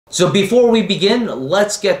So before we begin,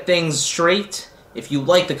 let's get things straight. If you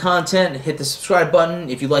like the content, hit the subscribe button.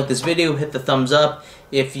 If you like this video, hit the thumbs up.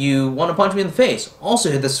 If you want to punch me in the face,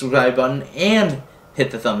 also hit the subscribe button and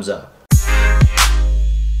hit the thumbs up.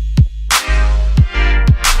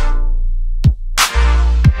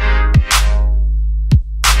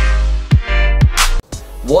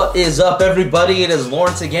 What is up, everybody? It is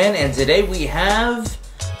Lawrence again, and today we have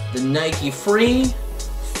the Nike Free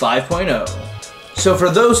 5.0. So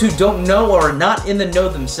for those who don't know or are not in the know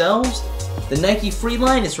themselves, the Nike Free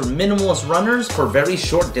line is for minimalist runners for very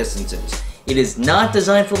short distances. It is not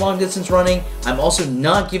designed for long distance running. I'm also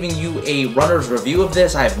not giving you a runner's review of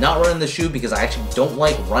this. I have not run in the shoe because I actually don't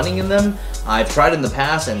like running in them. I've tried in the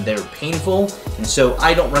past and they're painful, and so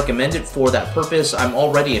I don't recommend it for that purpose. I'm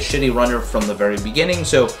already a shitty runner from the very beginning,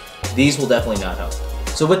 so these will definitely not help.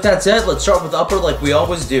 So with that said, let's start with the upper like we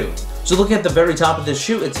always do. So looking at the very top of this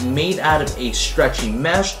shoe, it's made out of a stretchy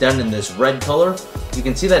mesh done in this red color. You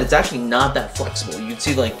can see that it's actually not that flexible. You can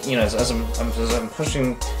see, like, you know, as I'm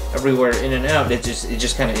pushing everywhere in and out, it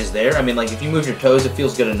just kind of is there. I mean, like, if you move your toes, it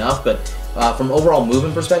feels good enough, but from overall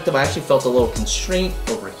movement perspective, I actually felt a little constraint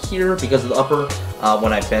over here because of the upper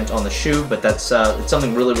when I bent on the shoe, but that's it's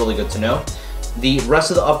something really, really good to know. The rest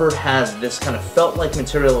of the upper has this kind of felt-like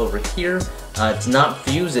material over here. It's not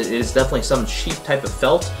fused, it is definitely some cheap type of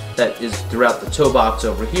felt that is throughout the toe box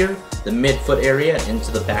over here, the mid-foot area,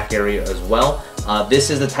 into the back area as well. This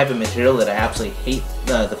is the type of material that I absolutely hate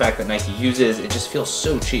the fact that Nike uses. It just feels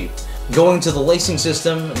so cheap. Going to the lacing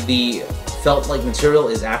system, the felt-like material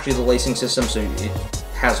is actually the lacing system, so it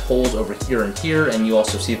has holes over here and here, and you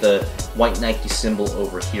also see the white Nike symbol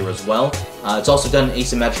over here as well. It's also done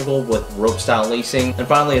asymmetrical with rope style lacing. And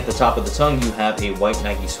finally, at the top of the tongue, you have a white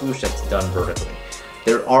Nike swoosh that's done vertically.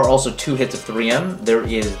 There are also two hits of 3M. There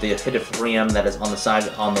is the hit of 3M that is on the side,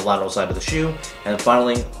 on the lateral side of the shoe, and then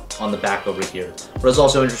finally on the back over here. What is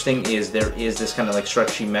also interesting is there is this kind of like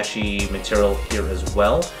stretchy, meshy material here as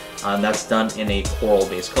well, and that's done in a coral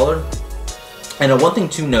based color. And one thing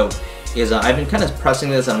to note is I've been kind of pressing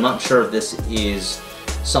this, and I'm not sure if this is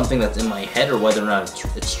something that's in my head or whether or not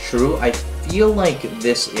it's true. I feel like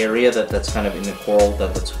this area that's kind of in the coral,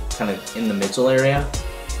 that's kind of in the midsole area,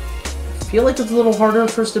 I feel like it's a little harder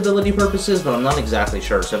for stability purposes, but I'm not exactly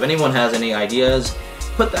sure. So if anyone has any ideas,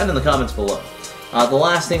 put that in the comments below. The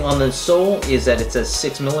last thing on the sole is that it says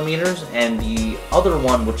 6mm, and the other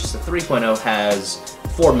one, which is the 3.0, has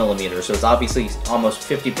 4mm, so it's obviously almost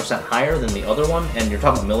 50% higher than the other one, and you're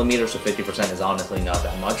talking about millimeters, so 50% is honestly not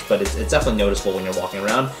that much, but it's definitely noticeable when you're walking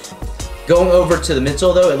around. Going over to the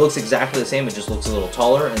midsole though, it looks exactly the same, it just looks a little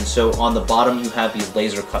taller, and so on the bottom you have these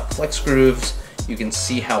laser cut flex grooves. You can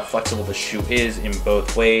see how flexible the shoe is in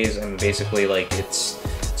both ways, and basically like it's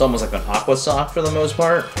almost like an aqua sock for the most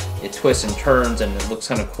part. It twists and turns, and it looks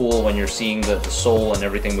kind of cool when you're seeing the sole and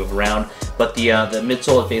everything move around. But the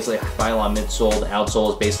midsole is basically a Phylon midsole. The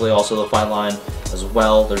outsole is basically also the Phylon as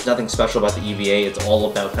well. There's nothing special about the EVA. It's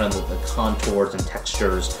all about kind of the contours and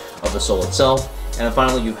textures of the sole itself. And then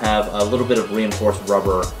finally, you have a little bit of reinforced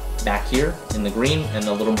rubber back here in the green, and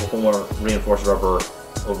a little bit more reinforced rubber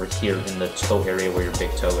over here in the toe area where your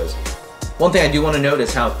big toe is. One thing I do want to note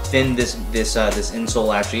is how thin this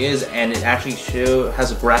insole actually is, and it actually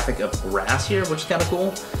has a graphic of grass here, which is kind of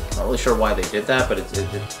cool. Not really sure why they did that, but it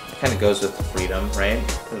kind of goes with the freedom, right?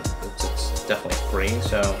 It's definitely free.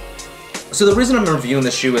 So the reason I'm reviewing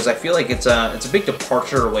this shoe is I feel like it's a big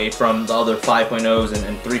departure away from the other 5.0s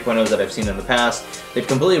and 3.0s that I've seen in the past. They've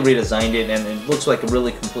completely redesigned it, and it looks like a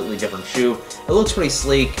really completely different shoe. It looks pretty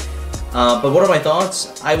sleek, but what are my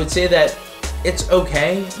thoughts? I would say that it's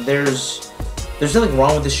okay. There's nothing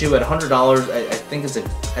wrong with the shoe at $100. I think it's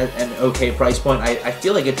an okay price point. I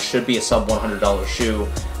feel like it should be a sub $100 shoe.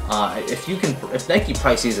 If Nike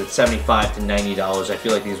price these at $75 to $90, I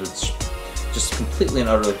feel like these would just completely and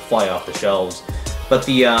utterly fly off the shelves. But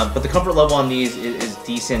the comfort level on these is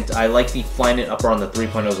decent. I like the Flyknit upper on the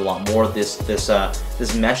 3.0s a lot more.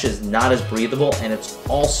 This mesh is not as breathable, and it's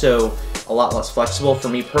also a lot less flexible. For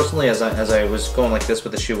me personally, as I was going like this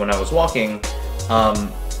with the shoe when I was walking,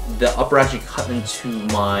 the upper actually cut into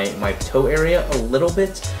my toe area a little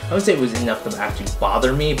bit. I would say it was enough to actually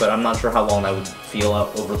bother me, but I'm not sure how long that would feel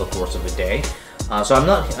out over the course of a day. So I'm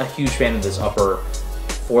not a huge fan of this upper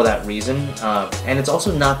for that reason, and it's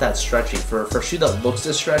also not that stretchy. For a shoe that looks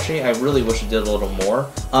this stretchy, I really wish it did a little more.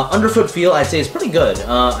 Underfoot feel, I'd say, is pretty good.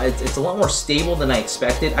 It's a lot more stable than I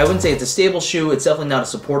expected. I wouldn't say it's a stable shoe, it's definitely not a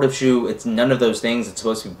supportive shoe, it's none of those things. It's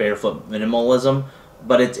supposed to be barefoot minimalism,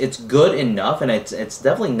 but it's good enough, and it's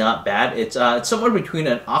definitely not bad. It's somewhere between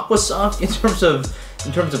an aqua sock in terms of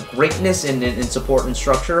in terms of greatness and support and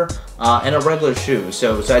structure, and a regular shoe.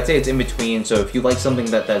 So I'd say it's in between. So if you like something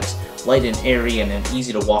that's light and airy and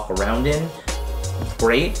easy to walk around in,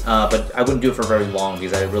 great. But I wouldn't do it for very long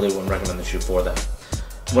because I really wouldn't recommend the shoe for that.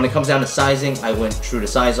 When it comes down to sizing, I went true to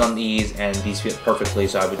size on these, and these fit perfectly,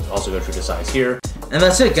 so I would also go true to size here. And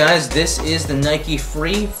that's it, guys. This is the Nike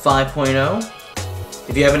Free 5.0.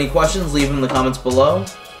 If you have any questions, leave them in the comments below.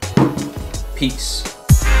 Peace.